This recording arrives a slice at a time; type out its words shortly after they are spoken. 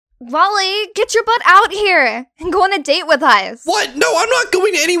Wally, get your butt out here and go on a date with us. What? No, I'm not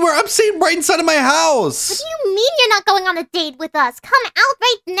going anywhere. I'm staying right inside of my house. What do you mean you're not going on a date with us? Come out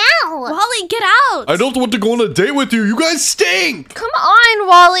right now. Wally, get out. I don't want to go on a date with you. You guys stink. Come on,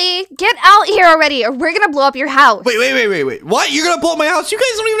 Wally. Get out here already or we're gonna blow up your house. Wait. What? You're gonna blow up my house? You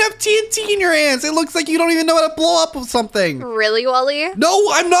guys don't even have TNT in your hands. It looks like you don't even know how to blow up something. Really, Wally?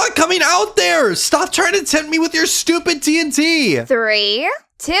 No, I'm not coming out there. Stop trying to tempt me with your stupid TNT. 3,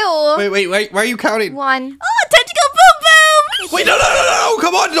 2. Wait. Why are you counting? 1. Oh, time to go boom boom. Wait, no.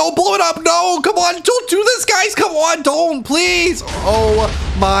 Come on, don't blow it up. No, come on. Don't do this, guys. Come on, don't, please. Oh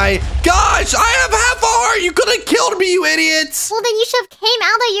my gosh. I have half a heart. You could have killed me, you idiots. Well, then you should have came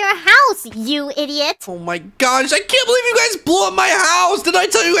out of your house, you idiot. Oh my gosh. I can't believe you guys blew up my house. Did I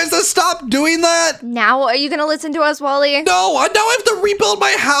tell you guys to stop doing that? Now, are you gonna listen to us, Wally? No, now I have to rebuild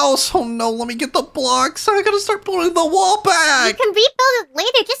my house. Oh no, let me get the blocks. I gotta start putting the wall back. You can rebuild it later.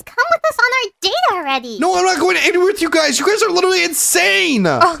 Just come with us on our date already. No, I'm not going anywhere with you guys. You guys are literally insane.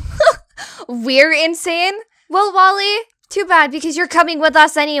 We're insane? Well, Wally, too bad because you're coming with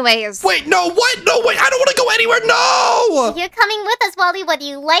us anyways. Wait, no, what? No, wait, I don't want to go anywhere. No! You're coming with us, Wally, whether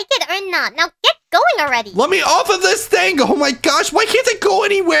you like it or not. Now get going already. Let me off of this thing. Oh my gosh, why can't it go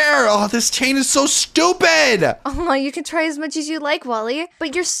anywhere? Oh, this chain is so stupid. Oh, you can try as much as you like, Wally,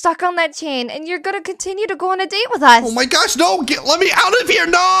 but you're stuck on that chain and you're gonna continue to go on a date with us. Oh my gosh, no, let me out of here,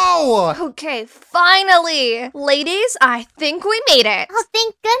 no! Okay, finally. Ladies, I think we made it. Oh,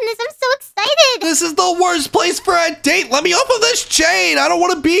 thank goodness. I'm so excited. This is the worst place for a date. Let me off of this chain. I don't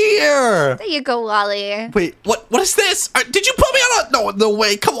want to be here. There you go, Wally. Wait, what is this? Did you put me on a... No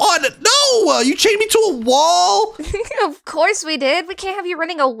way. Come on. No, you chained me to a wall. Of course we did. We can't have you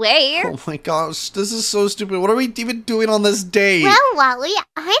running away. Oh my gosh, this is so stupid. What are we even doing on this date? Well, Wally,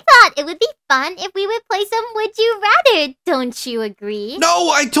 I thought it would be fun if we would play some Would You Rather. Don't you agree? No,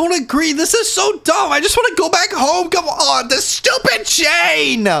 I don't agree. This is so dumb. I just want to go back home. Come on, this stupid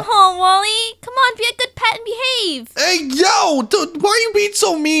chain. Oh, Wally, come on, be a good pet and behave. Hey, yo, dude, why are you being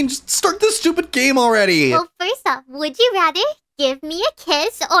so mean? Just start this stupid game already. Well, first off, would you rather give me a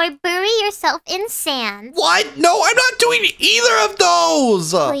kiss or bury yourself in sand? What? No, I'm not doing either of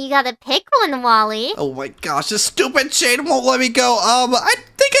those. Well, you gotta pick one, Wally. Oh my gosh, this stupid chain won't let me go. I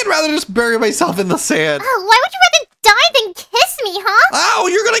think I'd rather just bury myself in the sand. Oh, why would you rather die than kiss me, huh? Ow,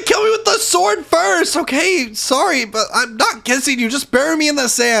 you're gonna kill me with the sword first. Okay, sorry, but I'm not kissing you. Just bury me in the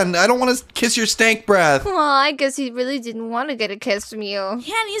sand. I don't want to kiss your stank breath. Well, I guess he really didn't want to get a kiss from you.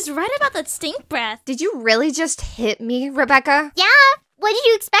 Yeah, and he's right about that stink breath. Did you really just hit me, Rebecca? Yeah. What did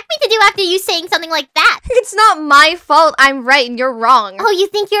you expect me to do after you saying something like that? It's not my fault I'm right and you're wrong. Oh, you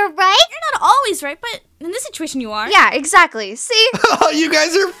think you're right? You're not always right, but in this situation you are. Yeah, exactly. See? Oh, you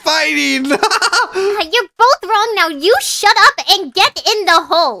guys are fighting. You're both wrong now. You shut up and get in the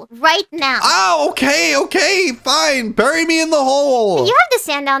hole right now. Oh, okay, fine. Bury me in the hole. You have the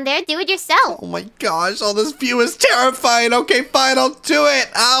sand down there. Do it yourself. Oh my gosh, all this view is terrifying. Okay, fine, I'll do it.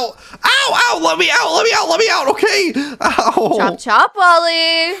 Ow, let me out. Okay, ow. Chop chop,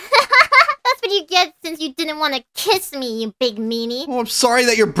 Wally. That's what you get since you didn't want to kiss me, you big meanie. Oh, I'm sorry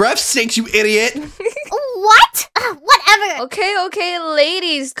that your breath stinks, you idiot. What? Whatever. Okay,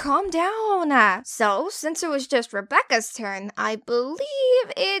 ladies, calm down. So, since it was just Rebecca's turn, I believe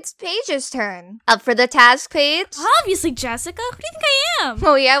it's Paige's turn. Up for the task, Paige? Obviously, Jessica. Who do you think I am?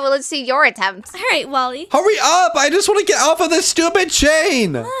 Oh yeah, well, let's see your attempt. All right, Wally. Hurry up, I just want to get off of this stupid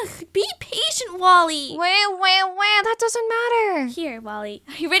chain. Ugh, be patient, Wally. Wait, that doesn't matter. Here, Wally.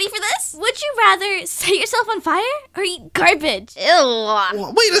 Are you ready for this? Would you rather set yourself on fire or eat garbage?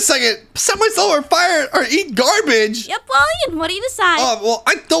 Ew. Wait a second, set myself on fire or eat garbage? Yep, Wally, and what do you decide? Well,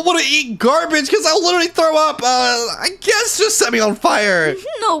 I don't want to eat garbage because I'll literally throw up. I guess just set me on fire.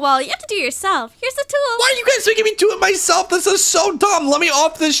 No, Wally, you have to do it yourself. Here's the tool. Why are you guys making me do it myself? This is so dumb. Let me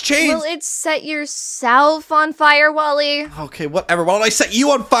off this chain. Will it set yourself on fire, Wally? Okay, whatever. Why don't I set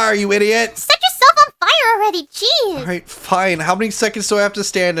you on fire, you idiot? Set yourself on fire already, jeez. All right, fine. How many seconds do I have to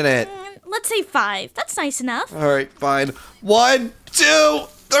stand in it? Let's say 5. That's nice enough. All right, fine. 1, 2,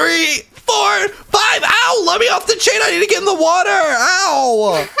 3, 4, 5. Ow! Let me off the chain. I need to get in the water.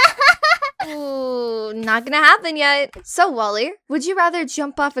 Ow! Ooh, not gonna happen yet. So, Wally, would you rather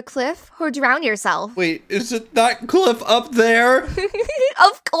jump off a cliff or drown yourself? Wait, is it that cliff up there?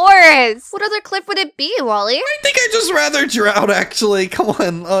 Of course! What other cliff would it be, Wally? I think I'd just rather drown, actually. Come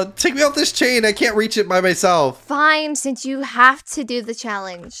on, take me off this chain. I can't reach it by myself. Fine, since you have to do the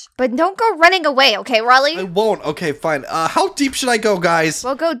challenge. But don't go running away, okay, Wally? I won't. Okay, fine. How deep should I go, guys?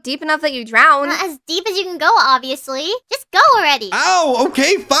 Well, go deep enough that you drown. As deep as you can go, obviously. Just go already. Ow,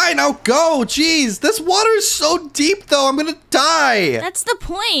 okay, fine, I'll go. Jeez, this water is so deep, though. I'm gonna die. That's the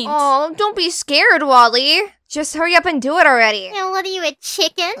point. Oh, don't be scared, Wally. Just hurry up and do it already. You know, what are you, a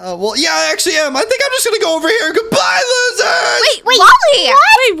chicken? Well, yeah, I actually am. I think I'm just gonna go over here. Goodbye, losers! Wait, Wally!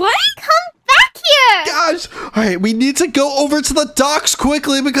 Wait, what? Come back here! Gosh. All right, we need to go over to the docks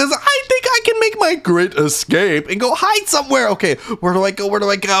quickly because I think I can make my great escape and go hide somewhere. Okay, where do I go? Where do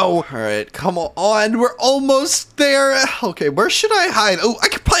I go? All right, come on. We're almost there. Okay, where should I hide? Oh, I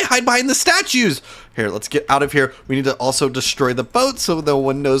could probably hide behind the statues. Here, let's get out of here. We need to also destroy the boat so no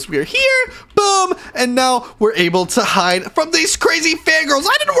one knows we're here. Boom! And now we're able to hide from these crazy fangirls.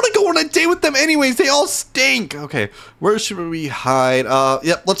 I didn't want to go on a date with them anyways. They all stink. Okay, where should we hide?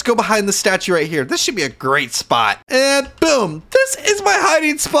 Yep, let's go behind the statue right here. This should be a great spot. And boom! This is my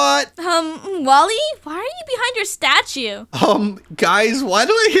hiding spot. Wally? Why are you behind your statue? Guys, why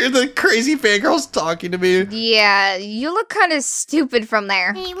do I hear the crazy fangirls talking to me? Yeah, you look kind of stupid from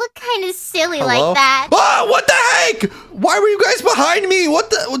there. You look kind of silly Hello? like that. Ah, what the heck? Why were you guys behind me? What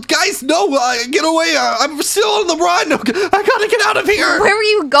the? Guys, no, get away. I'm still on the run. I gotta get out of here. Where were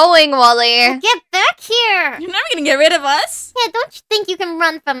you going, Wally? Get back here! You're never gonna get rid of us. Yeah, don't you think you can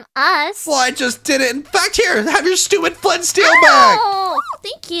run from us? Well, I just did it. In fact, here, have your stupid flint steel back. Oh,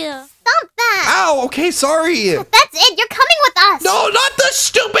 Thank you. stop that! Ow, okay, sorry. That's it, you're coming with us! No, not the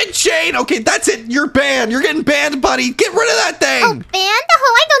stupid chain. Okay, that's it. You're banned. You're getting banned, buddy. Get rid of that thing. Oh, banned?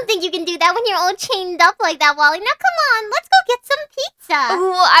 Oh, I don't think you can do that when you're all chained up like that, Wally. Now, come on, let's go get some pizza.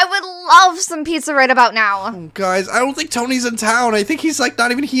 Ooh, I would love some pizza right about now. Oh, guys, I don't think Tony's in town. I think he's, like,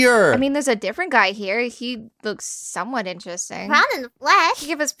 not even here. I mean, there's a different guy here. He looks somewhat interesting. Round in the flesh. He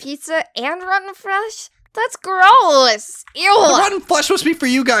give us pizza and rotten fresh? That's gross. the Ew. rotten flesh must be for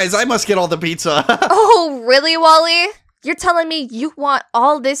you guys. I must get all the pizza. Oh, really, Wally? You're telling me you want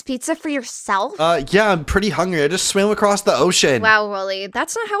all this pizza for yourself? Yeah, I'm pretty hungry. I just swam across the ocean. Wow, Wally,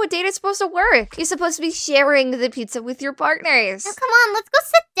 that's not how a date is supposed to work. You're supposed to be sharing the pizza with your partners. Now, come on, let's go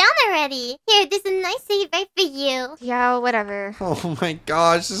sit down already. Here, there's a nice seat right for you. Yeah, whatever. Oh my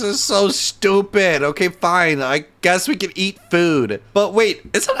gosh, this is so stupid. Okay, fine. I guess we can eat food. But wait,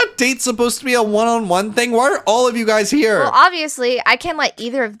 isn't a date supposed to be a one-on-one thing? Why are all of you guys here? Well, obviously, I can't let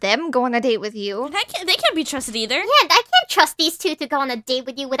either of them go on a date with you. They can't be trusted either. Yeah, I can't trust these two to go on a date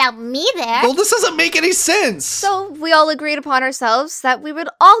with you without me there. Well, this doesn't make any sense. So, we all agreed upon ourselves that we would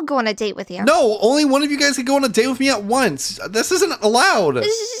all go on a date with you. No, only one of you guys can go on a date with me at once. This isn't allowed.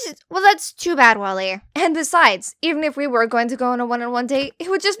 Well, that's too bad, Wally. And besides, even if we were going to go on a one-on-one date, it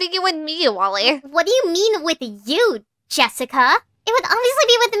would just be you and me, Wally. What do you mean with you, Jessica? It would obviously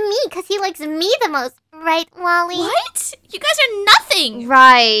be with me because he likes me the most, right, Wally? What? You guys are nothing.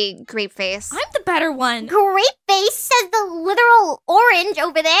 Right, grape face. I'm the better one. Grape face says the literal orange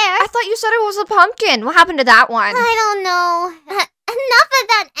over there. I thought you said it was a pumpkin. What happened to that one? I don't know. Enough of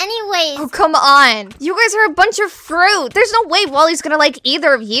that anyways. Oh, come on. You guys are a bunch of fruit. There's no way Wally's gonna like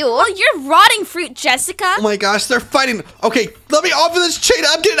either of you. Oh, you're rotting fruit, Jessica. Oh my gosh, they're fighting. Okay, let me off of this chain.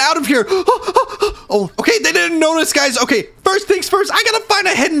 I'm getting out of here. Oh, okay, they didn't notice, guys. Okay, first things first, I gotta find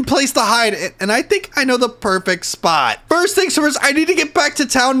a hidden place to hide. And I think I know the perfect spot. First things first, I need to get back to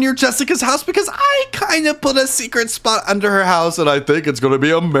town near Jessica's house because I kind of put a secret spot under her house and I think it's gonna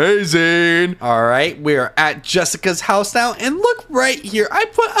be amazing. All right, we're at Jessica's house now and look right here. I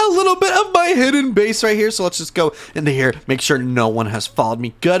put a little bit of my hidden base right here. So let's just go into here, make sure no one has followed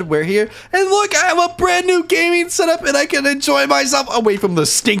me. Good, we're here. And look, I have a brand new gaming setup and I can enjoy myself away from the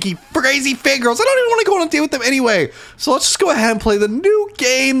stinky, crazy fangirls. I don't even want to go on a date with them anyway. So let's just go ahead and play the new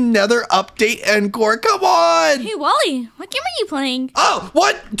game, Nether Update Encore. Come on. Hey, Wally, what game are you playing? Oh,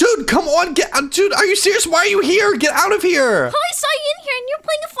 what? Dude, come on. Get out. Dude, are you serious? Why are you here? Get out of here. Oh, I saw you in here and you're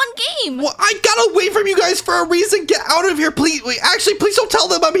playing a fun game. Well, I got away from you guys for a reason. Get out of here, please. Wait, actually, please don't tell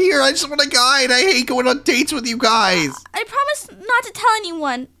them I'm here. I just want to guide. I hate going on dates with you guys. I promise not to tell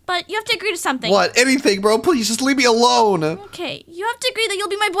anyone, but you have to agree to something. What? Anything, bro. Please just leave me alone. Okay, you have to agree that you'll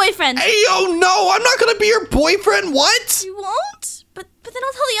be my boyfriend. Hey, oh no, I'm not going to be your boyfriend. What? You won't? But then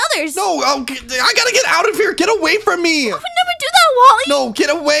I'll tell the others. No, I got to get out of here. Get away from me. I would never do that, Wally. No, get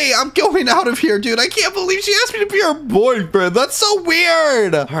away. I'm going out of here, dude. I can't believe she asked me to be her boyfriend. That's so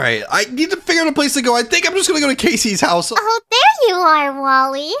weird. All right, I need to figure out a place to go. I think I'm just going to go to Casey's house. Oh, there you are,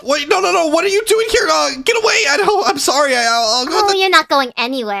 Wally. Wait, no. What are you doing here? Get away. I'm sorry. I'll go. Oh, you're not going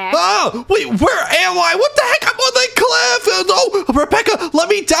anywhere. Oh, wait, where am I? What the heck? I'm on the cliff. No, Rebecca, let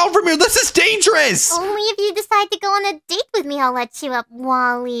me down from here. This is dangerous. Only if you decide to go on a date with me, I'll let you up,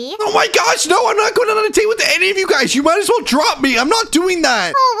 Wally. Oh my gosh, no, I'm not going on a date with any of you guys. You might as well drop me. I'm not doing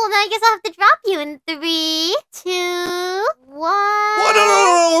that. Oh, well, then I guess I'll have to drop you in 3, 2, 1. Oh,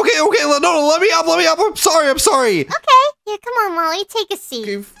 no. okay, no, let me up. I'm sorry. Okay, here, come on, Wally, take a seat.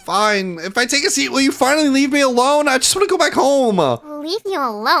 Okay, fine. If I take a seat, will you finally leave me alone? I just want to go back home. Leave you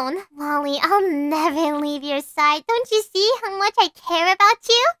alone? Wally, I'll never leave your side. Don't you see how much I care about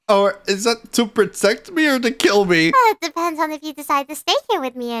you? Or is that to protect me or to kill me? It depends on if you decide to stay here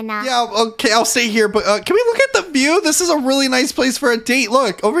with me or not. Yeah, okay, I'll stay here, but can we look at the view? This is a really nice place for a date.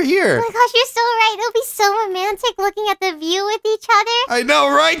 Look, over here. Oh my gosh, you're so right. It'll be so romantic looking at the view with each other. I know,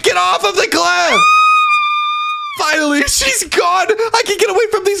 right? Get off of the cliff! Finally, she's gone! I can get away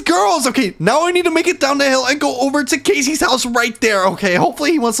from these girls! Okay, now I need to make it down the hill and go over to Casey's house right there. Okay,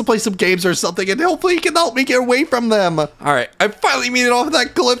 hopefully he wants to play some games or something, and hopefully he can help me get away from them. Alright, I finally made it off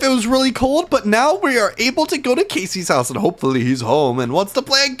that cliff. It was really cold, but now we are able to go to Casey's house, and hopefully he's home and wants to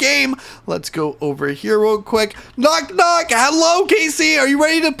play a game. Let's go over here real quick. Knock, knock! Hello, Casey! Are you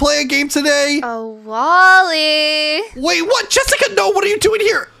ready to play a game today? Oh, Wally. Wait, what? Jessica, no, what are you doing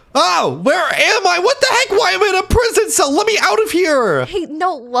here? Oh, where am I? What the heck? Why am I in a prison cell? Let me out of here. Hey,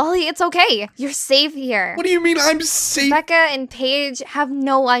 no, Wally, it's okay. You're safe here. What do you mean I'm safe? Becca and Paige have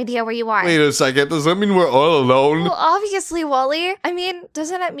no idea where you are. Wait a second. Does that mean we're all alone? Well, obviously, Wally. I mean,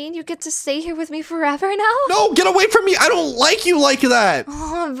 doesn't that mean you get to stay here with me forever now? No, get away from me. I don't like you like that.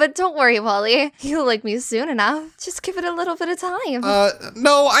 Oh, but don't worry, Wally. You'll like me soon enough. Just give it a little bit of time.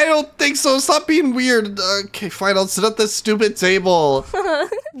 No, I don't think so. Stop being weird. Okay, fine. I'll sit at this stupid table.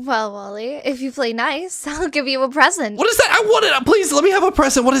 Well, Wally, if you play nice, I'll give you a present. What is that? I want it. Please, let me have a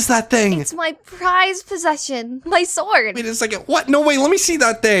present. What is that thing? It's my prized possession, my sword. Wait a second. What? No, wait. Let me see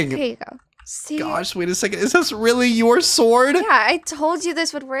that thing. Here you go. See? Gosh, wait a second. Is this really your sword? Yeah, I told you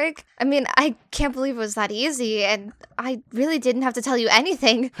this would work. I mean, I can't believe it was that easy, and I really didn't have to tell you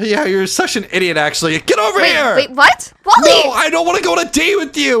anything. Yeah, you're such an idiot, actually. Get over here! Wait, what? Wally! No, I don't want to go on a date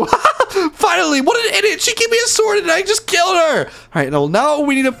with you! Finally, what an idiot! She gave me a sword and I just killed her! Alright, now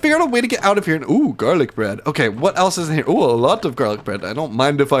we need to figure out a way to get out of here. Ooh, garlic bread. Okay, what else is in here? Ooh, a lot of garlic bread. I don't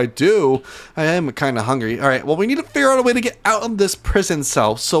mind if I do. I am kind of hungry. Alright, well, we need to figure out a way to get out of this prison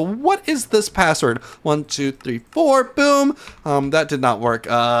cell. So what is this password? 1, 2, 3, 4. Boom. That did not work.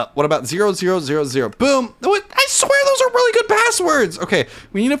 What about 0, 0, 0, 0? Boom. I swear those are really good passwords. Okay,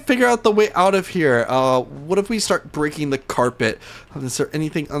 we need to figure out the way out of here. What if we start breaking the carpet? Is there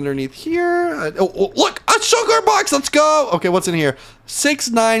anything underneath here? Oh, look, a sugar box. Let's go. Okay, what's in here?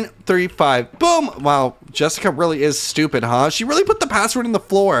 6935. Boom. Wow, Jessica really is stupid, huh? She really put the password in the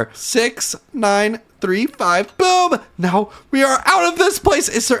floor. 6935. Boom. Now we are out of this place.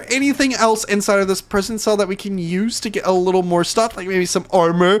 Is there anything else inside of this prison cell that we can use to get a little more stuff? Like maybe some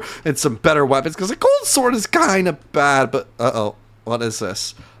armor and some better weapons? Because a gold sword is kind of bad, but uh-oh. What is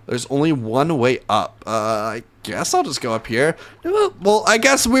this? There's only one way up. I guess I'll just go up here. Well, I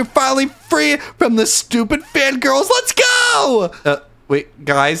guess we're finally free from the stupid fangirls. Let's go! Wait,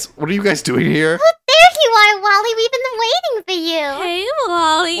 guys, what are you guys doing here? Oh, there you are, Wally. We've been waiting for you. Hey,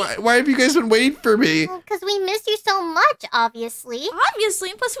 Wally. Why have you guys been waiting for me? Because we miss you so much, obviously.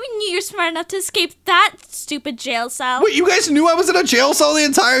 Obviously, plus we knew you're smart enough to escape that stupid jail cell. Wait, you guys knew I was in a jail cell the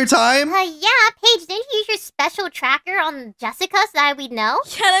entire time? Yeah, Paige, didn't you use your special tracker on Jessica so that we'd know?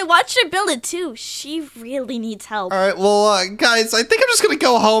 Yeah, and I watched her build it too. She really needs help. All right, well, guys, I think I'm just gonna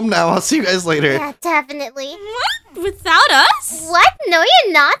go home now. I'll see you guys later. Yeah, definitely. What? Without us? What? No,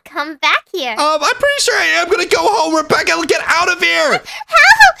 you're not. Come back here. I'm pretty sure I am gonna go home, Rebecca. Get out of here! Help!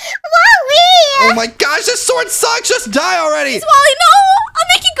 Wally! Oh my gosh, this sword sucks. Just die already. Please, Wally, no! I'm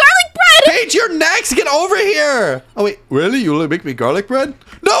making garlic bread! Paige, you're next. Get over here. Oh, wait. Really? You make me garlic bread?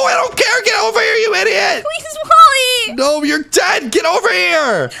 No, I don't care. Get over here, you idiot. Please, Wally! No, you're dead. Get over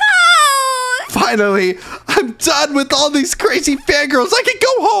here. No! Finally, I'm done with all these crazy fangirls. I can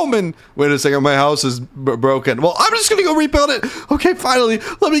go home and... Wait a second, my house is broken. Well, I'm just gonna go rebuild it. Okay, finally,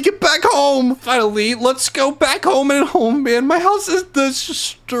 let me get back home. Finally, let's go back home and home, man. My house is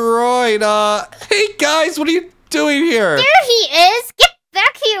destroyed. Hey, guys, what are you doing here? There he is. Get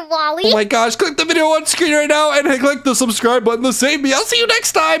back here, Wally. Oh my gosh, click the video on screen right now and click the subscribe button to save me. I'll see you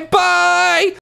next time. Bye!